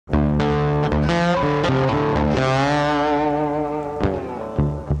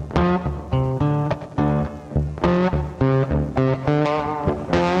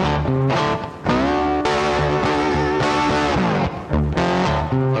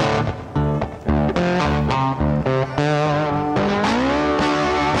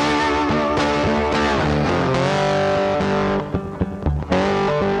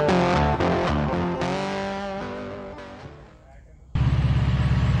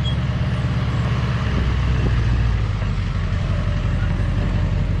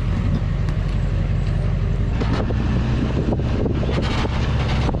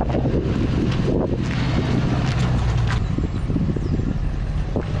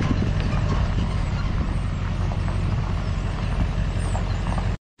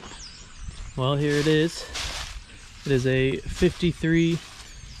Well, here it is. It is a 53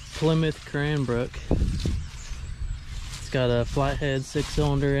 Plymouth Cranbrook. It's got a flathead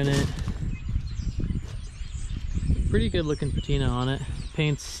 6-cylinder in it. Pretty good looking patina on it.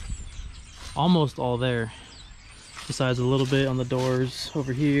 Paint's almost all there, besides a little bit on the doors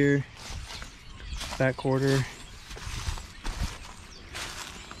over here, back quarter.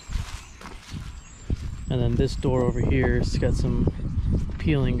 And then this door over here, it's got some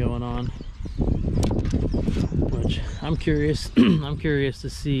peeling going on, which I'm curious. I'm curious to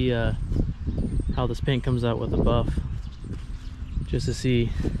see how this paint comes out with the buff, just to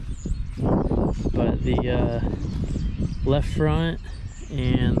see. But the left front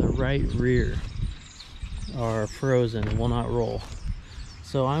and the right rear are frozen and will not roll.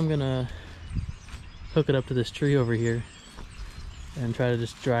 So I'm gonna hook it up to this tree over here and try to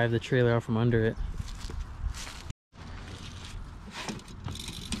just drive the trailer out from under it.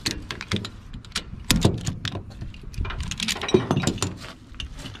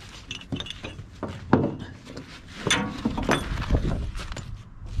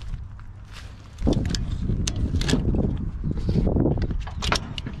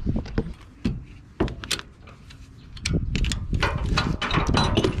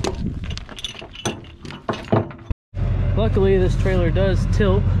 Luckily, this trailer does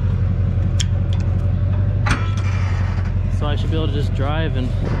tilt, so I should be able to just drive, and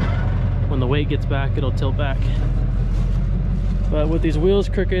when the weight gets back, it'll tilt back. But with these wheels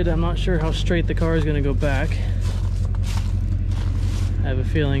crooked, I'm not sure how straight the car is going to go back. I have a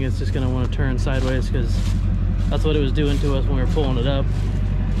feeling it's just going to want to turn sideways, because that's what it was doing to us when we were pulling it up.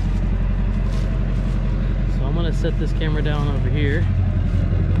 So I'm going to set this camera down over here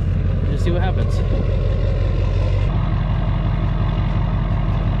and just see what happens.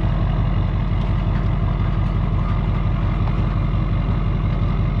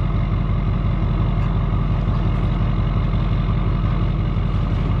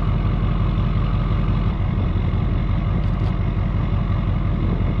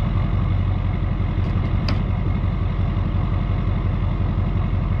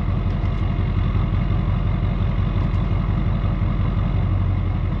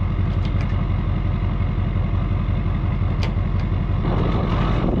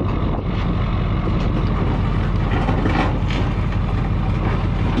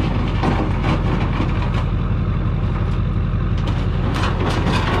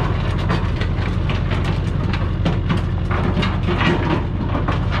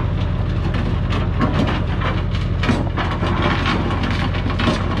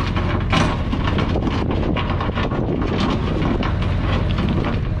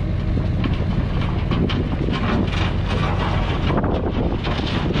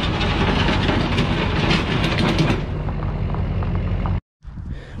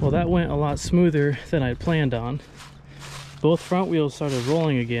 Well, that went a lot smoother than I'd planned on. Both front wheels started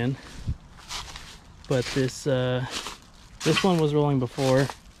rolling again, but this one was rolling before.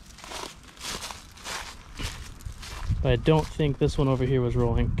 But I don't think this one over here was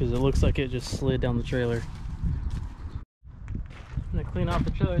rolling, because it looks like it just slid down the trailer. I'm gonna clean off the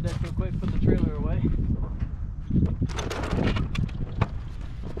trailer deck real quick, put the trailer away.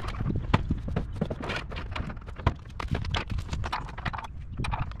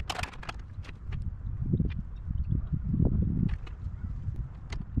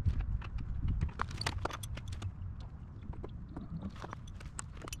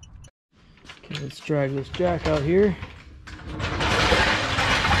 Let's drag this jack out here.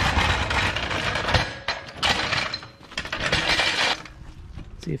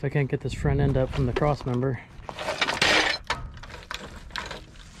 See if I can't get this front end up from the cross member.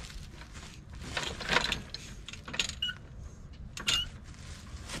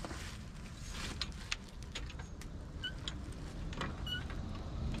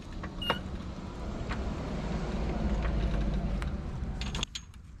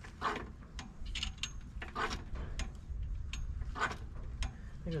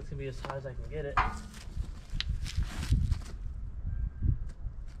 I think that's gonna be as high as I can get it.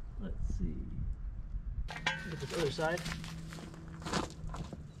 Let's see. Look at this other side.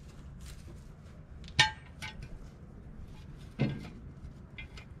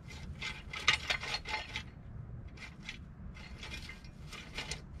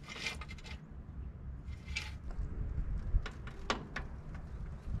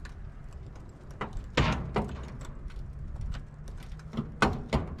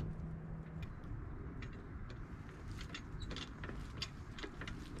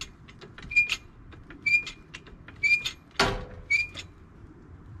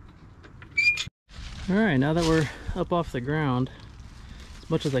 All right, now that we're up off the ground, it's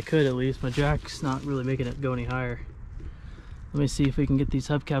much as I could at least. My jack's not really making it go any higher. Let me see if we can get these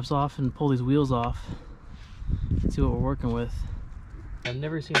hubcaps off and pull these wheels off. See what we're working with. I've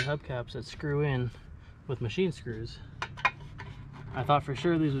never seen hubcaps that screw in with machine screws. I thought for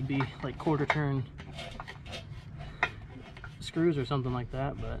sure these would be like quarter turn screws or something like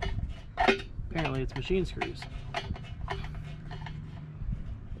that, but apparently it's machine screws.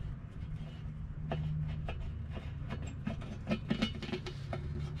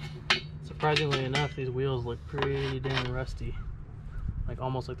 Surprisingly enough, these wheels look pretty dang rusty, like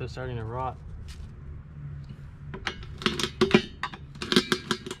almost like they're starting to rot.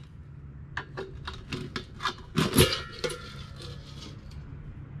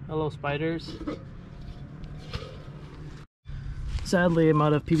 Hello, spiders. Sadly, I'm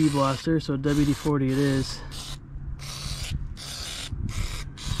out of PB Blaster, so WD-40 it is.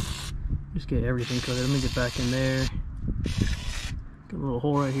 Just get everything coated. Let me get back in there. Got a little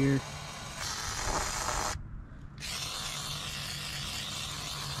hole right here.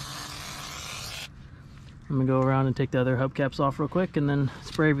 I'm gonna go around and take the other hubcaps off real quick and then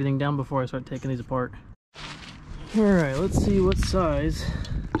spray everything down before I start taking these apart. Alright, let's see what size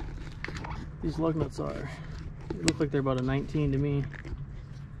these lug nuts are. They look like they're about a 19 to me.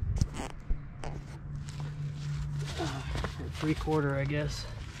 Or 3/4, I guess,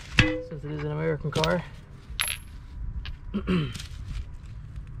 since it is an American car.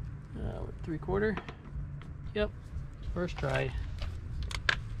 3/4? Yep, first try.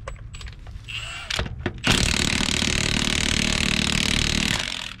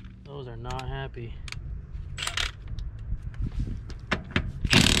 Those are not happy.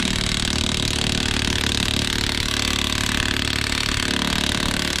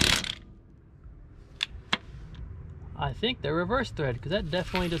 I think they're reverse thread, because that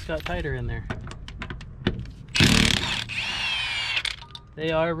definitely just got tighter in there.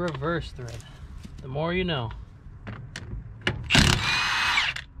 They are reverse thread. The more you know.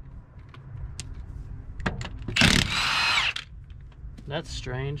 That's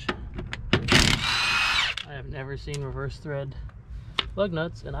strange. I have never seen reverse thread lug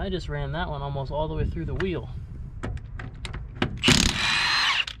nuts, and I just ran that one almost all the way through the wheel.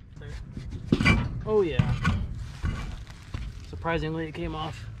 There. Oh yeah. Surprisingly, it came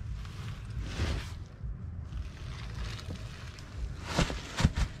off.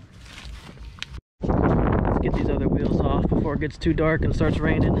 Let's get these other wheels off before it gets too dark and starts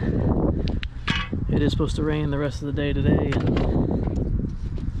raining. It is supposed to rain the rest of the day today and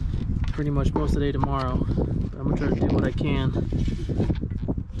pretty much most of the day tomorrow. But I'm gonna try to do what I can.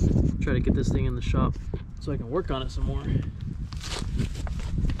 Try to get this thing in the shop so I can work on it some more.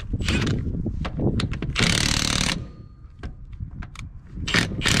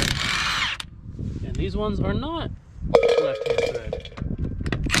 And these ones are not left-hand thread.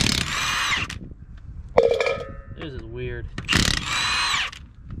 This is weird.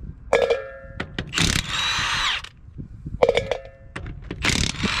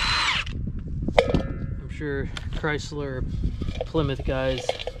 I'm sure Chrysler, Plymouth guys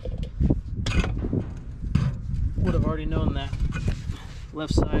would have already known that.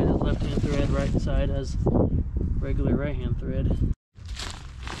 Left side has left-hand thread, right side has regular right-hand thread.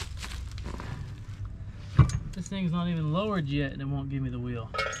 This thing's not even lowered yet and it won't give me the wheel.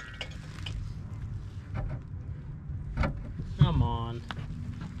 Come on.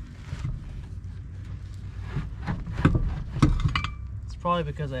 It's probably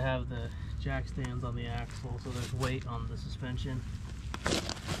because I have the jack stands on the axle, so there's weight on the suspension.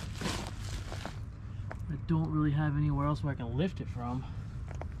 I don't really have anywhere else where I can lift it from.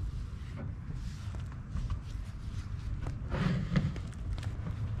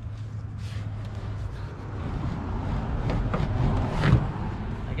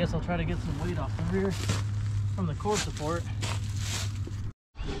 I guess I'll try to get some weight off the rear from the core support.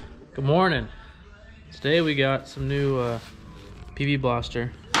 Good morning. Today we got some new PB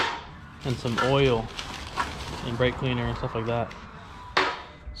Blaster and some oil and brake cleaner and stuff like that.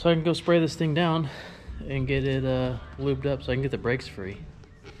 So I can go spray this thing down and get it lubed up so I can get the brakes free.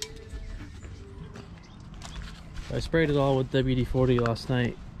 I sprayed it all with WD-40 last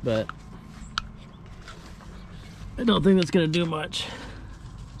night, but I don't think that's gonna do much.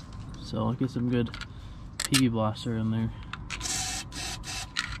 So I'll get some good PB Blaster in there.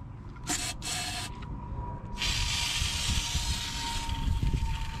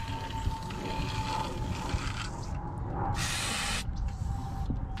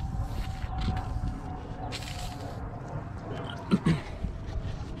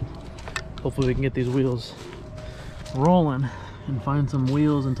 Hopefully we can get these wheels rolling and find some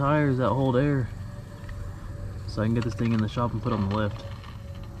wheels and tires that hold air so I can get this thing in the shop and put on the lift.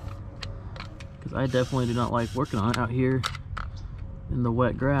 because I definitely do not like working on it out here in the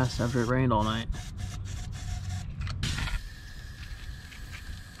wet grass after it rained all night.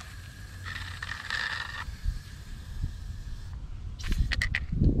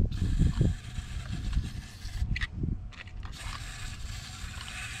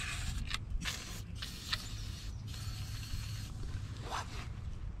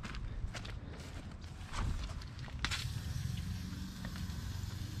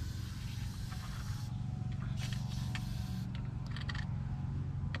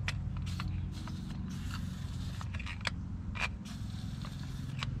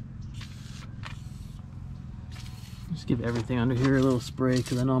 Just give everything under here a little spray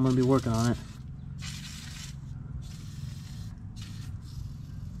because I know I'm going to be working on it.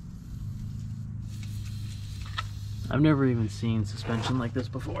 I've never even seen suspension like this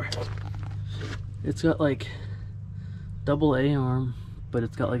before. It's got like double A arm, but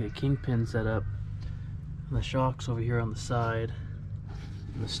it's got like a kingpin set up. And the shocks over here on the side.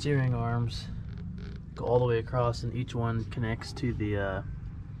 And the steering arms go all the way across, and each one connects to the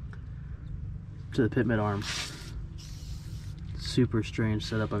pitman arm. Super strange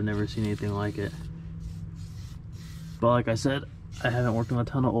setup. I've never seen anything like it. But like I said, I haven't worked on a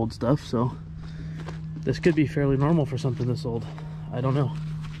ton of old stuff, so this could be fairly normal for something this old. I don't know.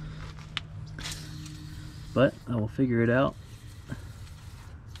 But I will figure it out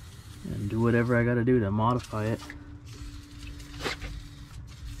and do whatever I gotta do to modify it.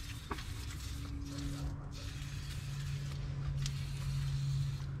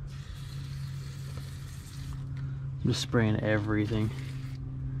 I'm just spraying everything.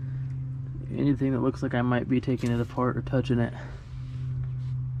 Anything that looks like I might be taking it apart or touching it,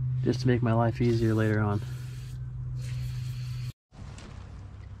 just to make my life easier later on.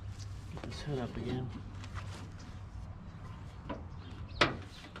 Get this hood up again.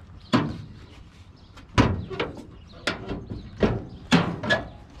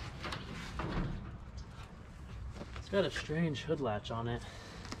 It's got a strange hood latch on it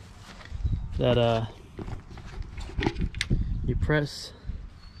that you press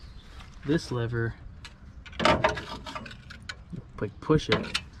this lever, like push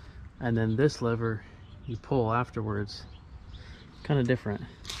it, and then this lever you pull afterwards. Kind of different,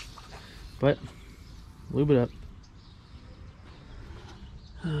 but lube it up.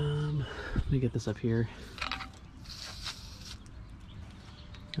 Let me get this up here,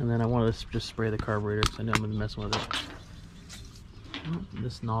 and then I want to just spray the carburetor because I know I'm gonna be messing with it. Oh,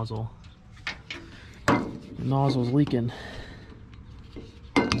 this nozzle, the nozzle's leaking.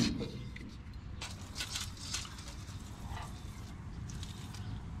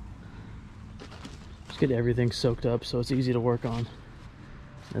 Get everything soaked up so it's easy to work on.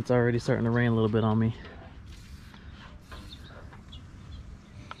 It's already starting to rain a little bit on me.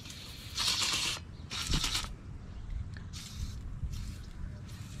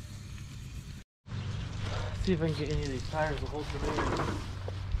 See if I can get any of these tires to hold together.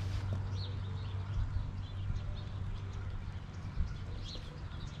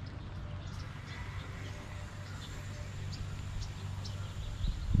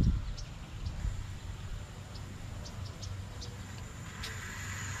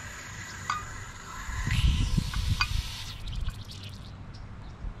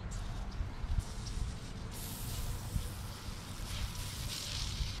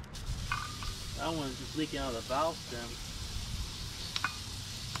 That one's just leaking out of the valve stem.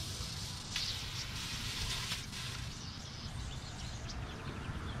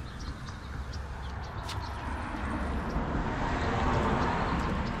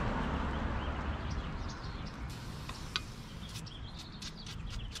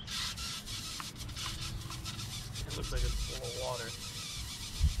 It looks like it's full of water.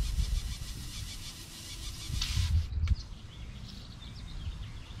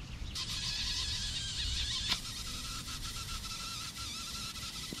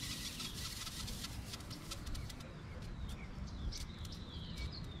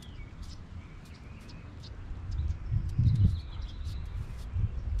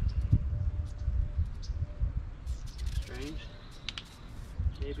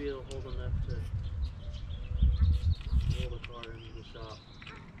 Maybe it'll hold enough to roll the car into the shop.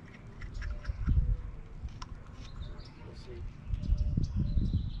 We'll see.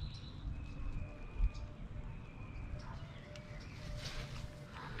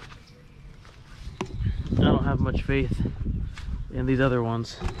 I don't have much faith in these other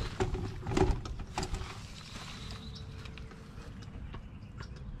ones.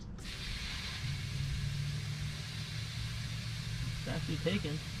 It's actually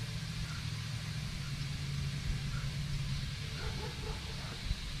taken.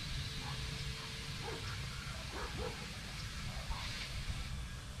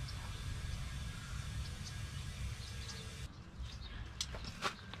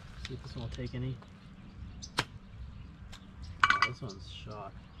 See if this one will take any. This one's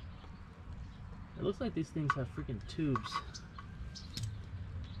shot. It looks like these things have freaking tubes.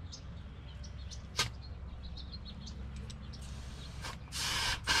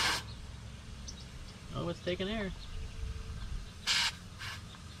 Oh, it's taking air.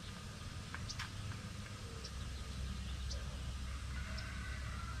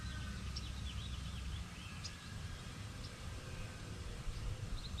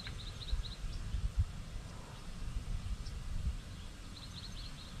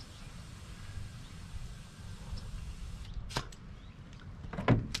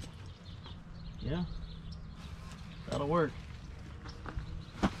 Yeah, that'll work.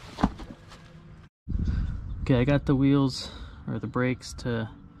 Okay, I got the wheels or the brakes to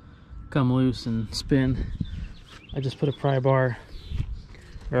come loose and spin. I just put a pry bar,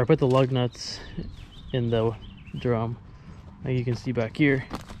 or I put the lug nuts in the drum, like you can see back here.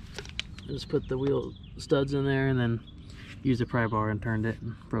 I just put the wheel studs in there and then used a pry bar and turned it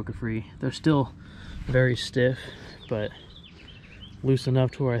and broke it free. They're still very stiff, but loose enough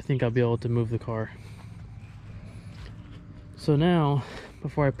to where I think I'll be able to move the car. So now,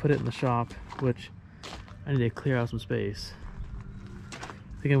 before I put it in the shop, which I need to clear out some space,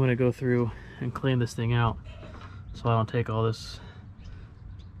 I think I'm gonna go through and clean this thing out so I don't take all this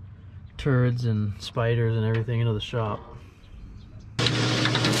turds and spiders and everything into the shop.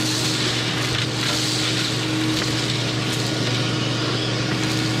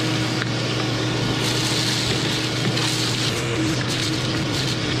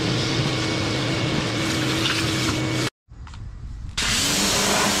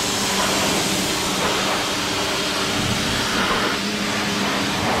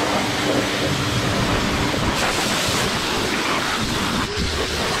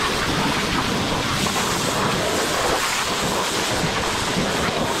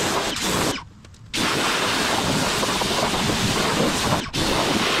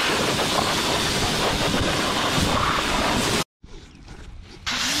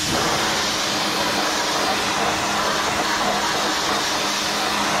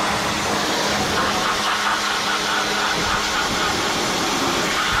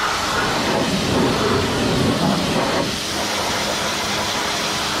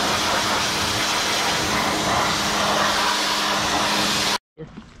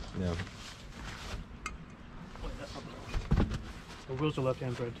 Yeah. The wheels are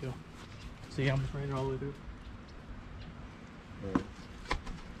left-hand side too. See how I'm just running all the way through. Right.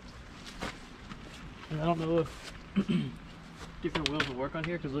 And I don't know if different wheels will work on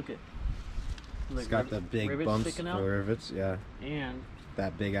here because look at. It's got the big bumps, sticking out. the rivets, yeah. And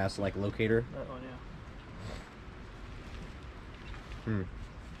that big ass like locator. that one,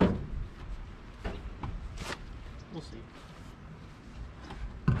 yeah. Hmm. We'll see.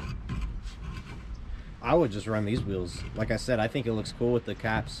 I would just run these wheels. Like I said, I think it looks cool with the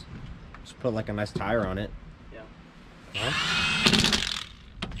caps. Just put like a nice tire on it. Yeah. Huh?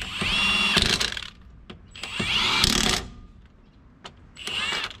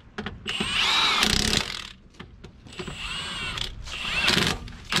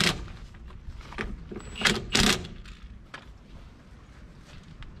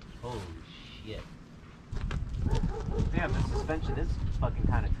 Holy shit. Damn, the suspension is fucking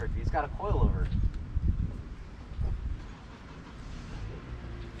kind of tricky. It's got a coilover.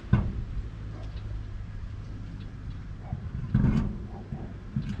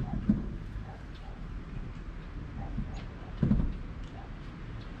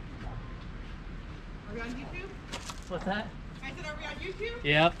 Are we on YouTube? What's that? I said, are we on YouTube?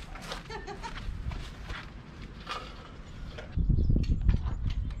 Yep.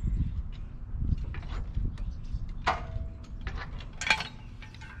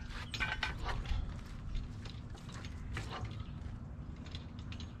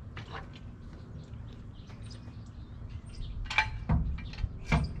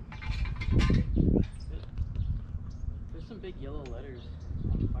 There's some big yellow letters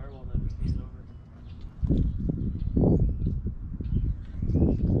on the firewall that we painted over.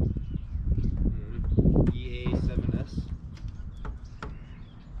 EA7S.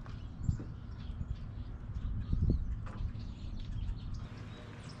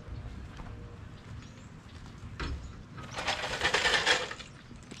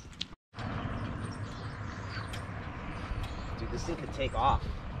 Dude, this thing could take off.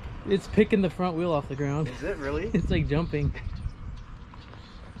 It's picking the front wheel off the ground. Is it really? It's like jumping.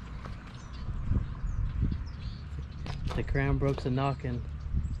 The Cranbrook's a knocking.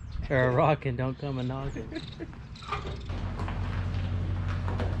 Or a rockin', don't come a knocking.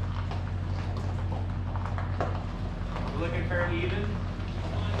 Looking fairly even.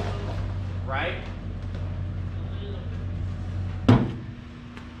 right?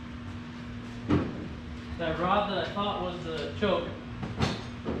 That rod that I thought was the choke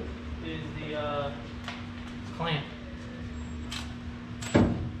is the clamp.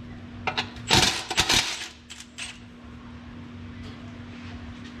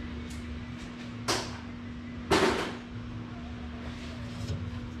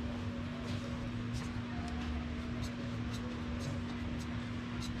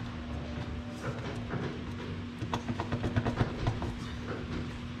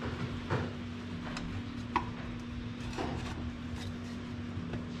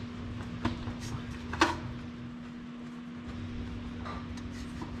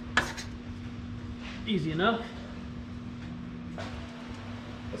 Easy enough.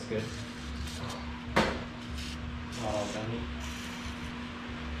 That's good. Not all gunny.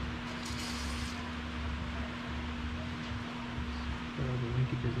 For all the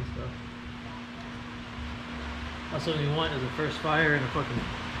linkages and stuff. That's what we want is a first fire and a fucking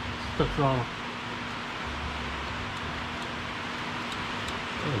stuck throttle.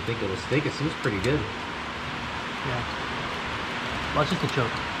 I don't think it'll stick. It seems pretty good. Yeah. Well, it's just a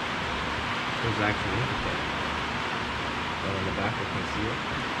choke. There's actually oh, in the back, I can see it.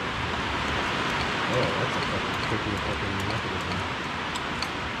 Oh, that's a fucking tricky fucking mechanism.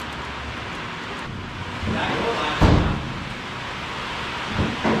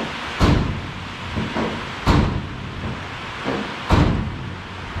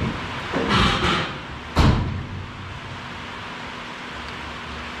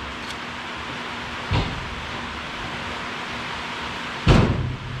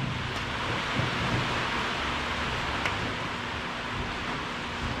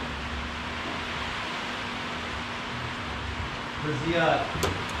 Where's the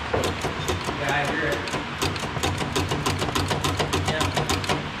guy here? Yeah.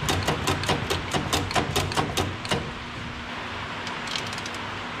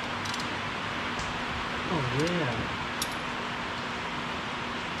 Oh yeah.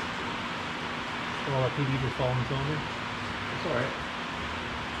 All that PB just falling in the cylinder. That's alright.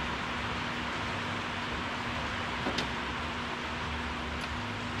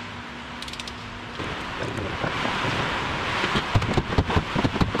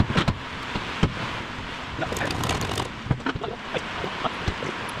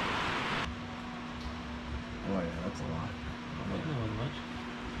 Oh yeah, that's a lot. That wasn't much.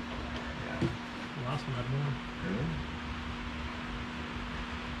 Yeah. The last one had more. Really?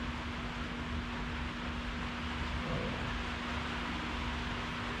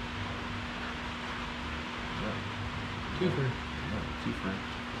 Twofer. Twofer.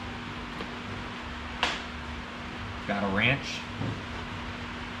 Got a ranch.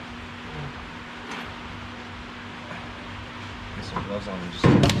 Get some gloves on and just. Oh,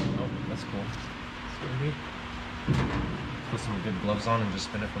 that's cool. Sturdy. Put some good gloves on and just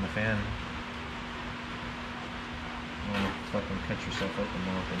spin it from the fan. You don't want to fucking cut yourself open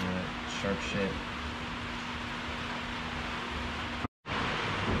now with any of that sharp shit.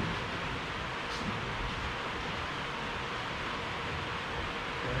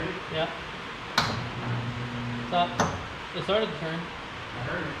 Ready? Yeah. Stop. It started to turn. I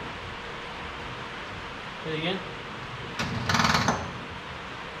heard it. Hit it again.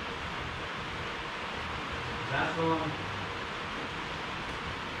 That's the one.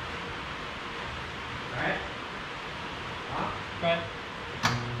 Alright? Huh? Right.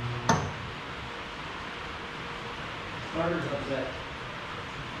 Starter's upset.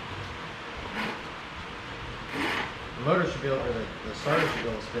 The motor should be able, or the starter should be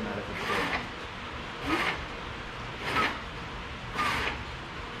able to spin that if it's good.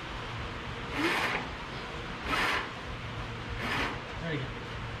 There you go.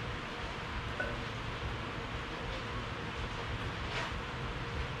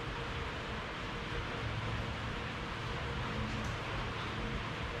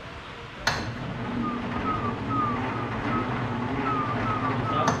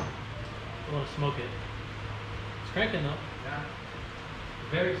 Stop. I want to smoke it. It's cranking though. Yeah.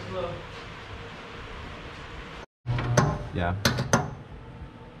 Very slow. Yeah.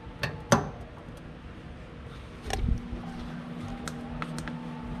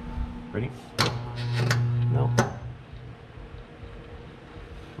 Ready? No.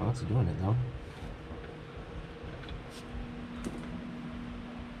 Well, that's doing it though.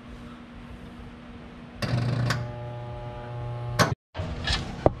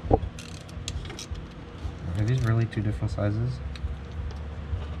 Are these really two different sizes?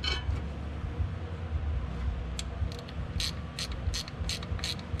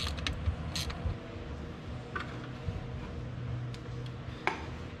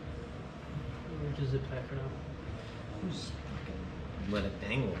 just zip tie it for now. Just fucking let it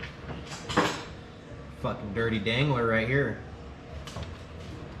dangle. Fucking dirty dangler right here.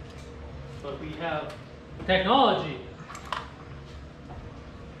 But we have technology.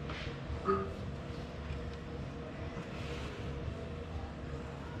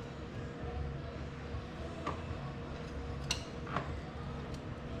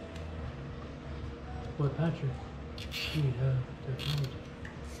 What, Patrick? We have technology.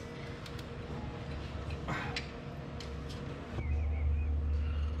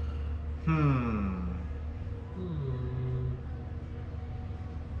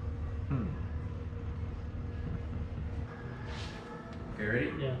 Okay,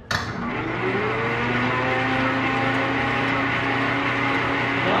 ready? Yeah.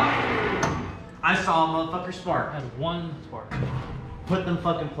 I saw a motherfucker spark. I had one spark. Put them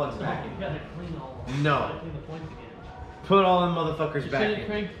fucking plugs back You in. gotta clean all of them. No. You gotta clean the points again. Put all them motherfuckers You back said you in.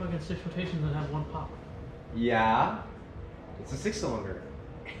 crank fucking 6 rotations and have one pop. Yeah. It's a 6-cylinder.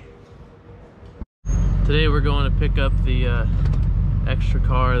 Today we're going to pick up the extra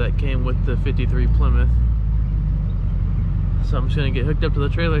car that came with the 53 Plymouth. So I'm just gonna get hooked up to the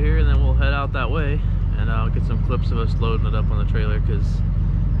trailer here and then we'll head out that way. And I'll get some clips of us loading it up on the trailer because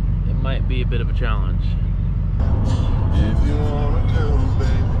it might be a bit of a challenge. If you wanna go,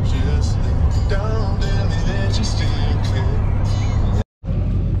 baby, just lay down, then the edge is still clear.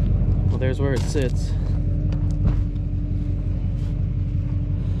 Well, there's where it sits.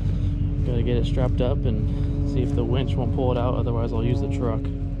 Gotta get it strapped up and see if the winch won't pull it out, otherwise I'll use the truck.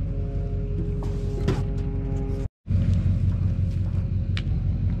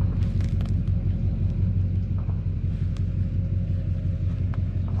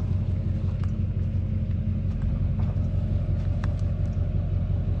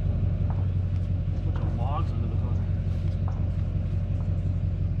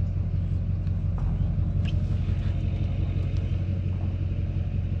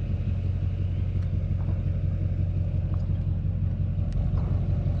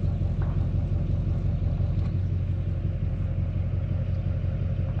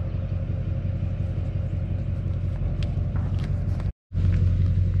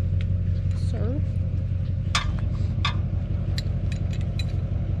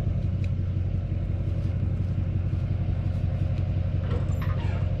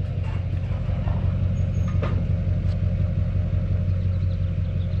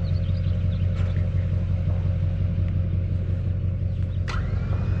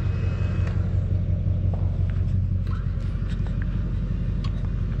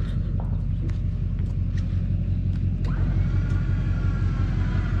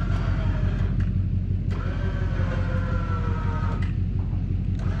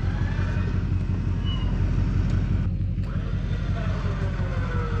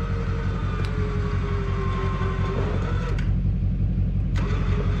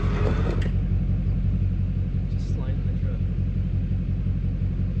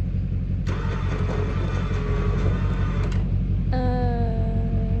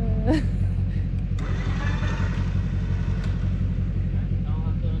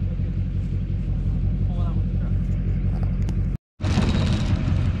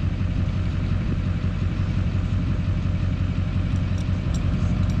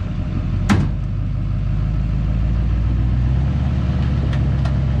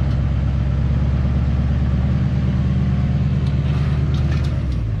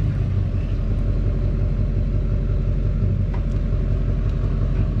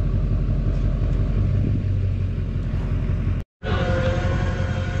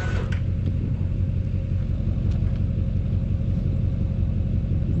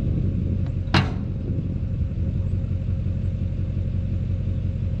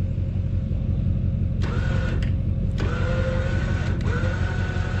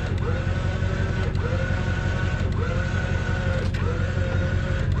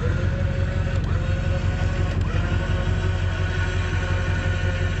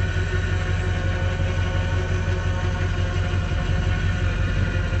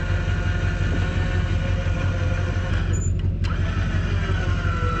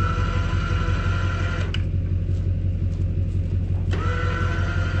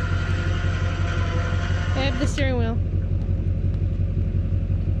 The steering wheel.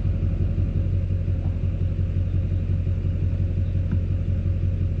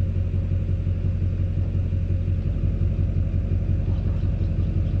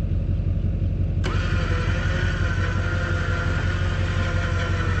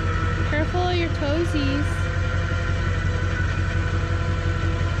 Careful of your toesies.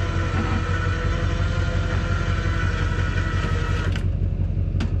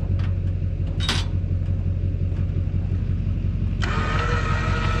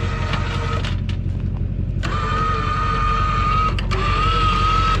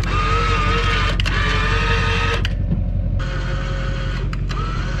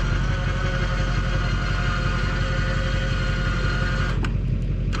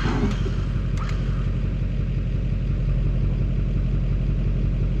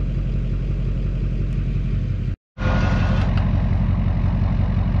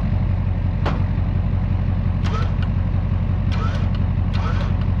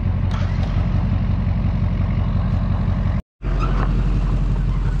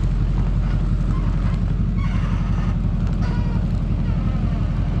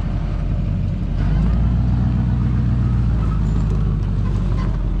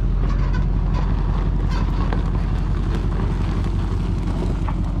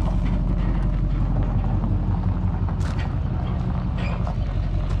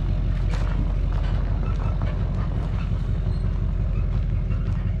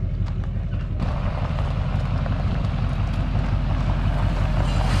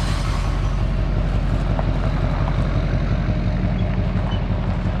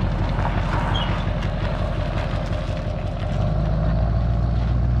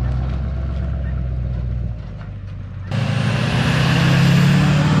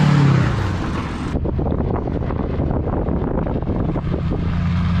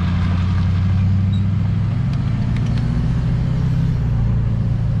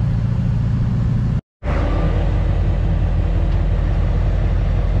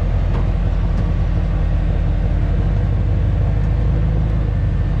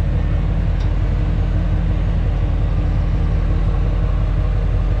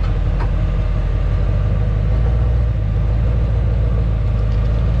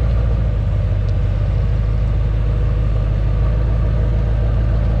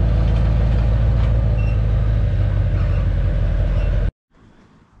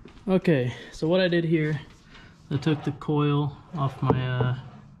 Okay, so what I did here, I took the coil off my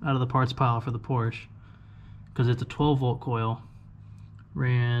out of the parts pile for the Porsche because it's a 12-volt coil.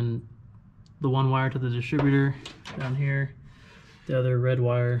 Ran the one wire to the distributor down here, the other red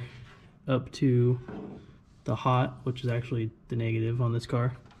wire up to the hot, which is actually the negative on this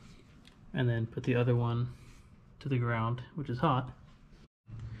car, and then put the other one to the ground, which is hot.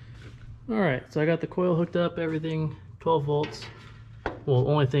 Alright, so I got the coil hooked up, everything 12 volts. Well,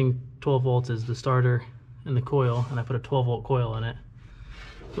 only thing 12 volts is the starter and the coil, and I put a 12-volt coil in it.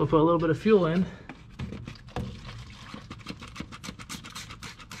 So I'll put a little bit of fuel in.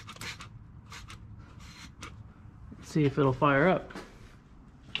 See if it'll fire up.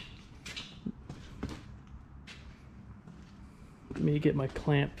 Let me get my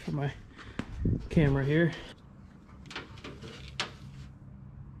clamp for my camera here.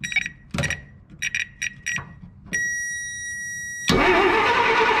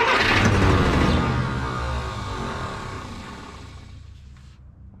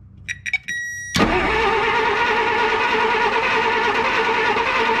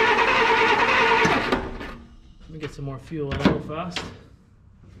 Get some more fuel in real fast.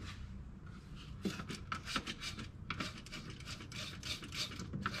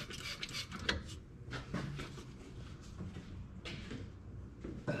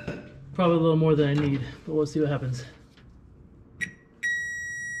 Probably a little more than I need, but we'll see what happens.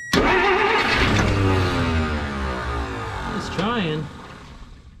 Just trying.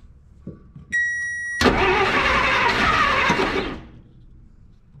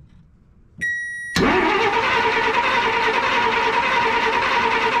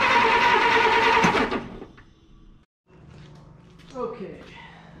 Okay.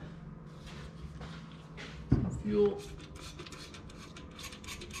 Some fuel.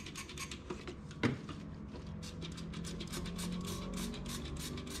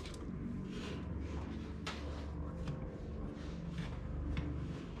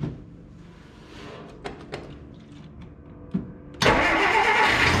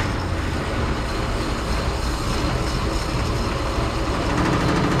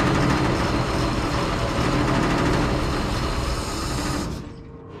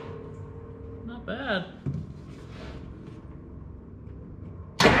 Not bad.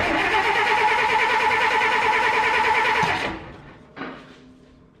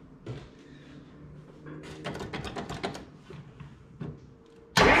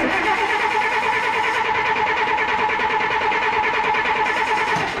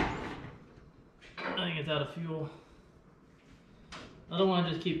 I think it's out of fuel. I don't want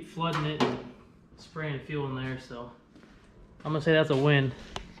to just keep flooding it and spraying fuel in there, so I'm gonna say that's a win.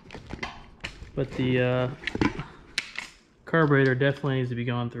 But the carburetor definitely needs to be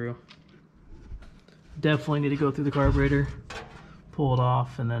gone through. Definitely need to go through the carburetor, pull it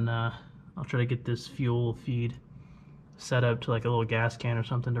off, and then I'll try to get this fuel feed set up to like a little gas can or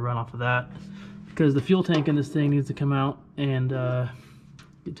something to run off of that. Because the fuel tank in this thing needs to come out and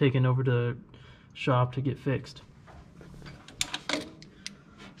get taken over to shop to get fixed.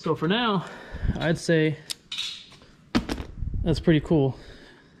 So for now, I'd say that's pretty cool.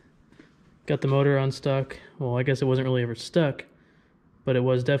 Got the motor unstuck. Well, I guess it wasn't really ever stuck, but it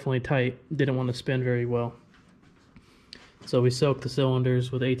was definitely tight. Didn't want to spin very well. So we soaked the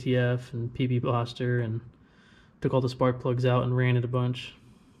cylinders with ATF and PP Blaster and took all the spark plugs out and ran it a bunch.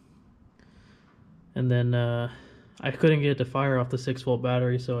 And then I couldn't get it to fire off the 6-volt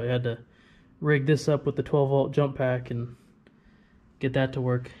battery, so I had to rig this up with the 12-volt jump pack and get that to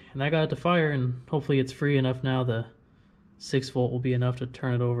work. And I got it to fire, and hopefully it's free enough now. The 6-volt will be enough to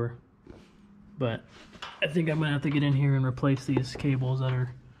turn it over. But I think I'm gonna have to get in here and replace these cables that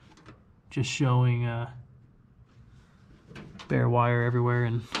are just showing bare wire everywhere,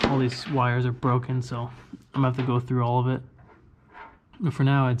 and all these wires are broken, so I'm gonna have to go through all of it. But for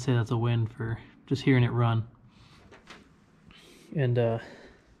now, I'd say that's a win for just hearing it run. And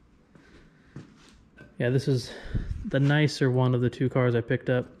yeah, this is the nicer one of the two cars I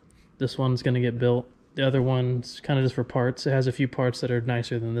picked up. This one's gonna get built. The other one's kind of just for parts. It has a few parts that are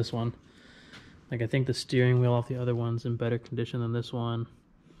nicer than this one. Like I think the steering wheel off the other one's in better condition than this one.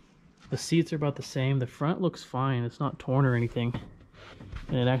 The seats are about the same. The front looks fine. It's not torn or anything.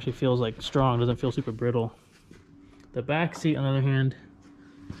 And it actually feels like strong. It doesn't feel super brittle. The back seat, on the other hand,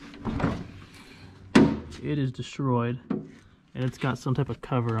 it is destroyed. And it's got some type of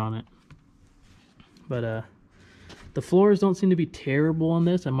cover on it. But the floors don't seem to be terrible on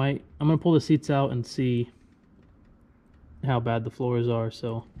this. I'm gonna pull the seats out and see how bad the floors are.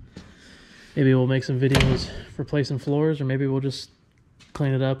 So maybe we'll make some videos for replacing floors, or maybe we'll just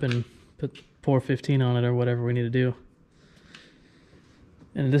clean it up and pour 15 on it or whatever we need to do.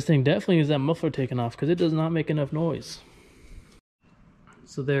 And this thing definitely needs that muffler taken off because it does not make enough noise.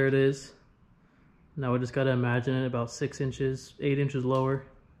 So there it is. Now we just got to imagine it about 6 inches, 8 inches lower.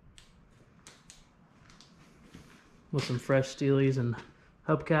 With some fresh steelies and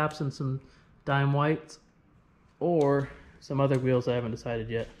hubcaps and some dime whites. Or some other wheels I haven't decided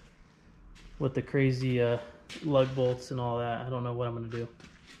yet. With the crazy lug bolts and all that. I don't know what I'm going to do.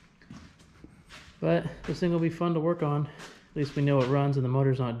 But this thing will be fun to work on. At least we know it runs and the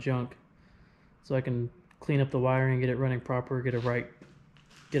motor's not junk. So I can clean up the wiring, get it running proper, get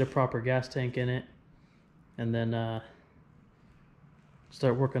a proper gas tank in it. And then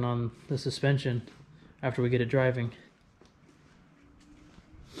start working on the suspension after we get it driving.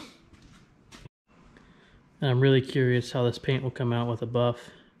 And I'm really curious how this paint will come out with a buff.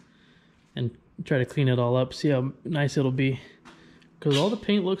 And try to clean it all up, see how nice it'll be. Because all the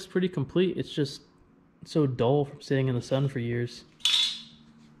paint looks pretty complete, it's just so dull from sitting in the sun for years.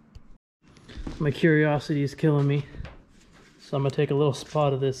 My curiosity is killing me. So I'm going to take a little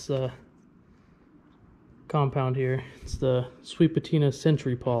spot of this compound here. It's the Sweet Patina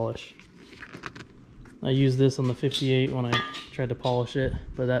Century Polish. I used this on the 58 when I tried to polish it,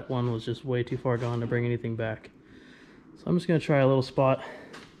 but that one was just way too far gone to bring anything back. So I'm just going to try a little spot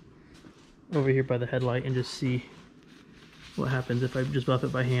over here by the headlight and just see what happens if I just buff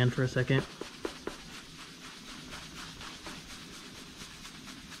it by hand for a second.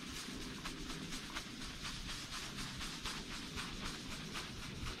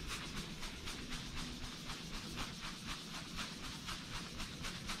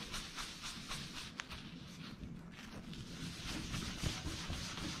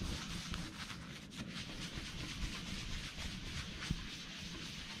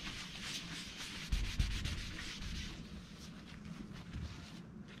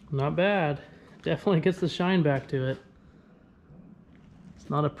 Not bad. Definitely gets the shine back to it. It's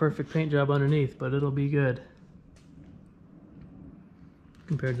not a perfect paint job underneath, but it'll be good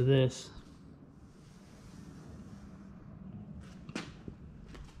compared to this.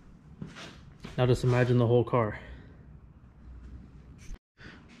 Now just imagine the whole car.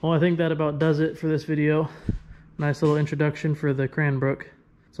 Well, I think that about does it for this video. Nice little introduction for the Cranbrook.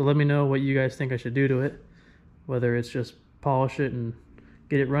 So let me know what you guys think I should do to it. Whether it's just polish it and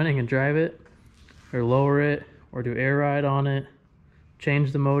get it running and drive it, or lower it, or do air ride on it,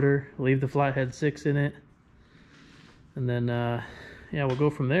 change the motor, leave the flathead 6 in it, and then yeah, we'll go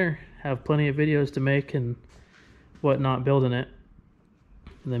from there. Have plenty of videos to make and whatnot building it,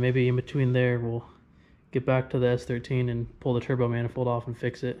 and then maybe in between there we'll get back to the S13 and pull the turbo manifold off and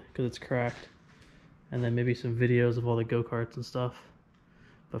fix it because it's cracked, and then maybe some videos of all the go-karts and stuff.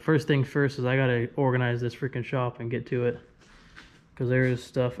 But first things first is I gotta organize this freaking shop and get to it, because there is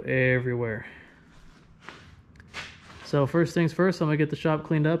stuff everywhere. So first things first, I'm gonna get the shop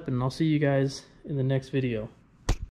cleaned up and I'll see you guys in the next video.